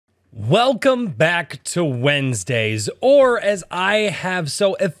Welcome back to Wednesdays, or as I have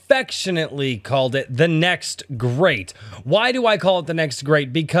so affectionately called it, the next great. Why do I call it the next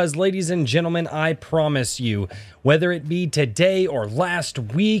great? Because, ladies and gentlemen, I promise you, whether it be today or last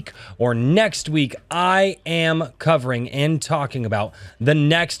week or next week, I am covering and talking about the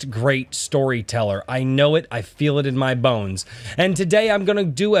next great storyteller. I know it, I feel it in my bones. And today I'm going to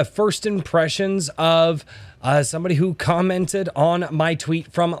do a first impressions of somebody who commented on my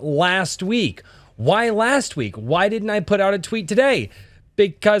tweet from last week. Why last week? Why didn't I put out a tweet today?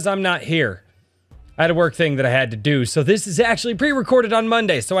 Because I'm not here. I had a work thing that I had to do. So this is actually pre-recorded on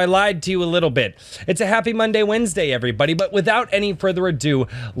Monday. So I lied to you a little bit. It's a happy Monday, Wednesday, everybody. But without any further ado,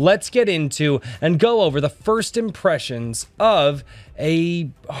 let's get into and go over the first impressions of a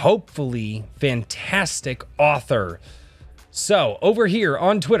hopefully fantastic author. So over here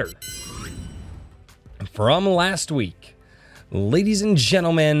on Twitter, from last week, ladies and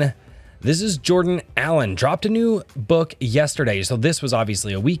gentlemen, this is Jordan Allen. Dropped a new book yesterday. So this was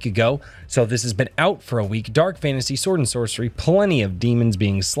obviously a week ago. So this has been out for a week. Dark fantasy, sword and sorcery, plenty of demons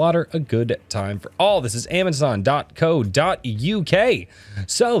being slaughtered. A good time for all. This is Amazon.co.uk.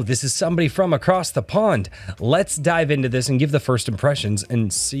 So this is somebody from across the pond. Let's dive into this and give the first impressions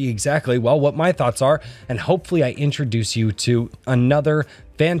and see exactly, well, what my thoughts are. And hopefully I introduce you to another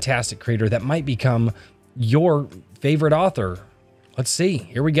fantastic creator that might become your favorite author. Let's see.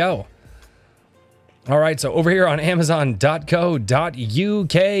 Here we go. All right, so over here on Amazon.co.uk,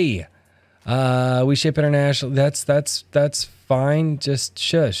 we ship internationally. That's fine. Just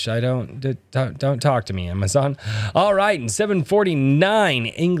shush. Don't talk to me, Amazon. All right, and 749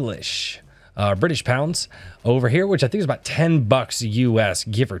 English, British pounds over here, which I think is about $10 US,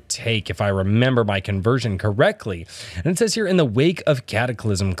 give or take, if I remember my conversion correctly. And it says here, in the wake of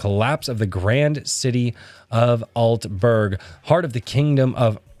cataclysm, collapse of the grand city of Altberg, heart of the kingdom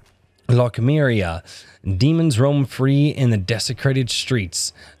of Lochmeria, demons roam free in the desecrated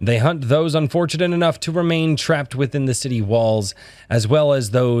streets. They hunt those unfortunate enough to remain trapped within the city walls, as well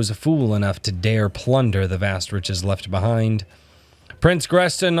as those fool enough to dare plunder the vast riches left behind. Prince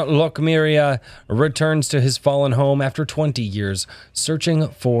Greston Lochmeria returns to his fallen home after 20 years, searching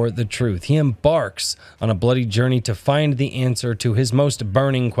for the truth. He embarks on a bloody journey to find the answer to his most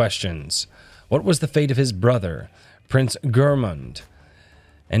burning questions. What was the fate of his brother, Prince Gurmund,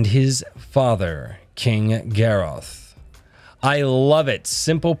 and his father, King Garroth? I love it.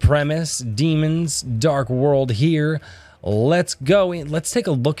 Simple premise, demons, dark world here. Let's go in. Let's take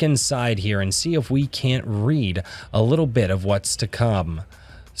a look inside here and see if we can't read a little bit of what's to come.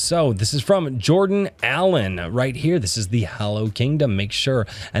 So this is from Jordan Allen right here. This is the Hollow Kingdom. Make sure,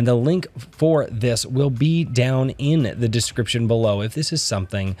 and the link for this will be down in the description below if this is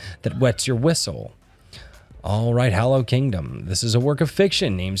something that wets your whistle. All right, Hollow Kingdom. This is a work of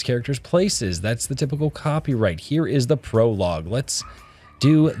fiction, names, characters, places. That's the typical copyright. Here is the prologue. Let's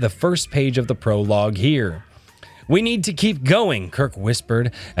do the first page of the prologue here. We need to keep going, Kirk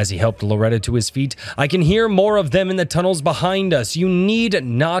whispered as he helped Loretta to his feet. I can hear more of them in the tunnels behind us. You need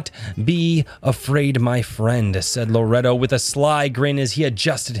not be afraid, my friend, said Loretto with a sly grin as he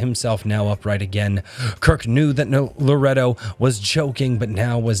adjusted himself now upright again. Kirk knew that Loretto was joking, but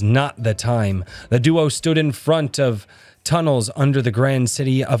now was not the time. The duo stood in front of tunnels under the grand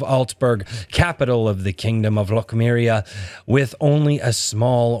city of Altberg, capital of the kingdom of Lochmeria, with only a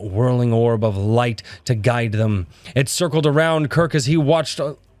small whirling orb of light to guide them. It circled around Kirk as he watched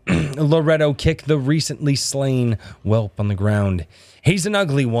Loretto kick the recently slain whelp on the ground. He's an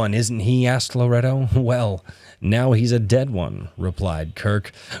ugly one, isn't he? Asked Loretto. Well, now he's a dead one, replied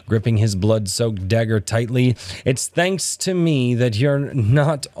Kirk, gripping his blood-soaked dagger tightly. It's thanks to me that you're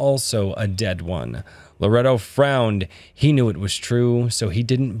not also a dead one. Loretto frowned. He knew it was true, so he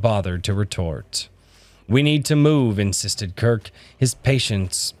didn't bother to retort. We need to move, insisted Kirk. His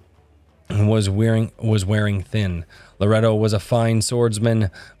patience was wearing thin. Loretto was a fine swordsman,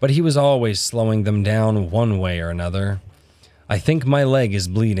 but he was always slowing them down one way or another. I think my leg is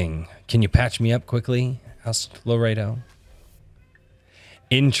bleeding. Can you patch me up quickly? Asked Loretto.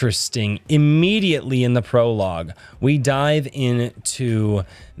 Interesting. Immediately in the prologue, we dive into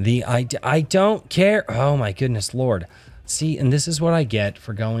the I don't care. Oh my goodness, Lord. See, and this is what I get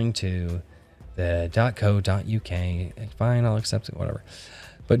for going to the .co.uk. Fine, I'll accept it, whatever.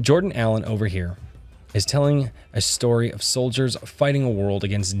 But Jordan Allen over here is telling a story of soldiers fighting a world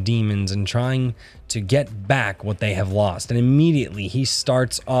against demons and trying to get back what they have lost. And immediately he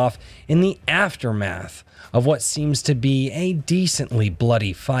starts off in the aftermath of what seems to be a decently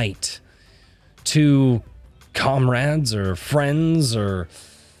bloody fight. Two comrades or friends or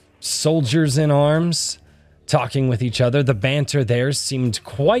soldiers in arms talking with each other. The banter there seemed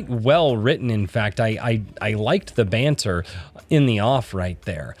quite well written. In fact, I liked the banter in the off right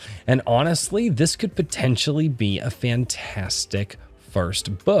there. And honestly, this could potentially be a fantastic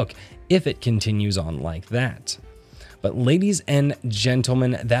first book if it continues on like that. But ladies and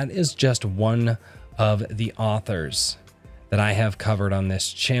gentlemen, that is just one of the authors that I have covered on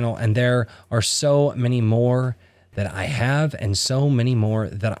this channel. And there are so many more that I have and so many more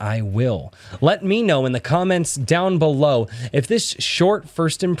that I will. Let me know in the comments down below if this short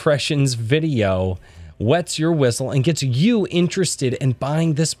first impressions video wets your whistle and gets you interested in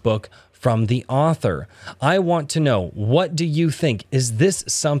buying this book from the author. I want to know, what do you think? Is this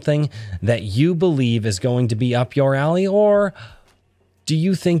something that you believe is going to be up your alley, or do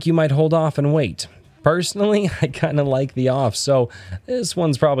you think you might hold off and wait? Personally, I kind of like the off, so this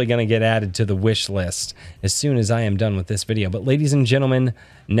one's probably going to get added to the wish list as soon as I am done with this video. But ladies and gentlemen,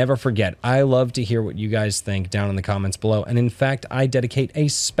 never forget, I love to hear what you guys think down in the comments below. And in fact, I dedicate a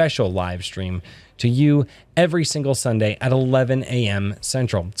special live stream to you every single Sunday at 11 a.m.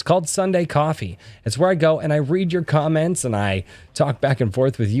 Central. It's called Sunday Coffee. It's where I go and I read your comments and I talk back and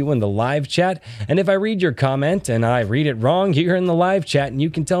forth with you in the live chat. And if I read your comment and I read it wrong, you're in the live chat and you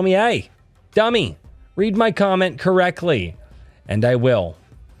can tell me, hey, dummy, read my comment correctly, and I will.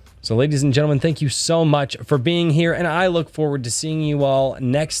 So ladies and gentlemen, thank you so much for being here, and I look forward to seeing you all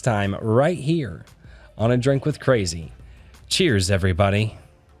next time right here on A Drink with Crazy. Cheers, everybody.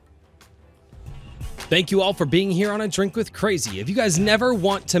 Thank you all for being here on A Drink with Crazy. If you guys never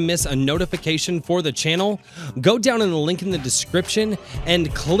want to miss a notification for the channel, go down in the link in the description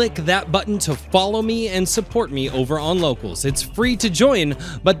and click that button to follow me and support me over on Locals. It's free to join,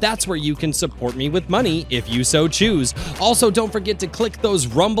 but that's where you can support me with money if you so choose. Also, don't forget to click those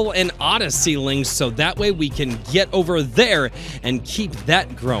Rumble and Odyssey links so that way we can get over there and keep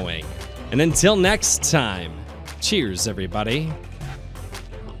that growing. And until next time, cheers, everybody.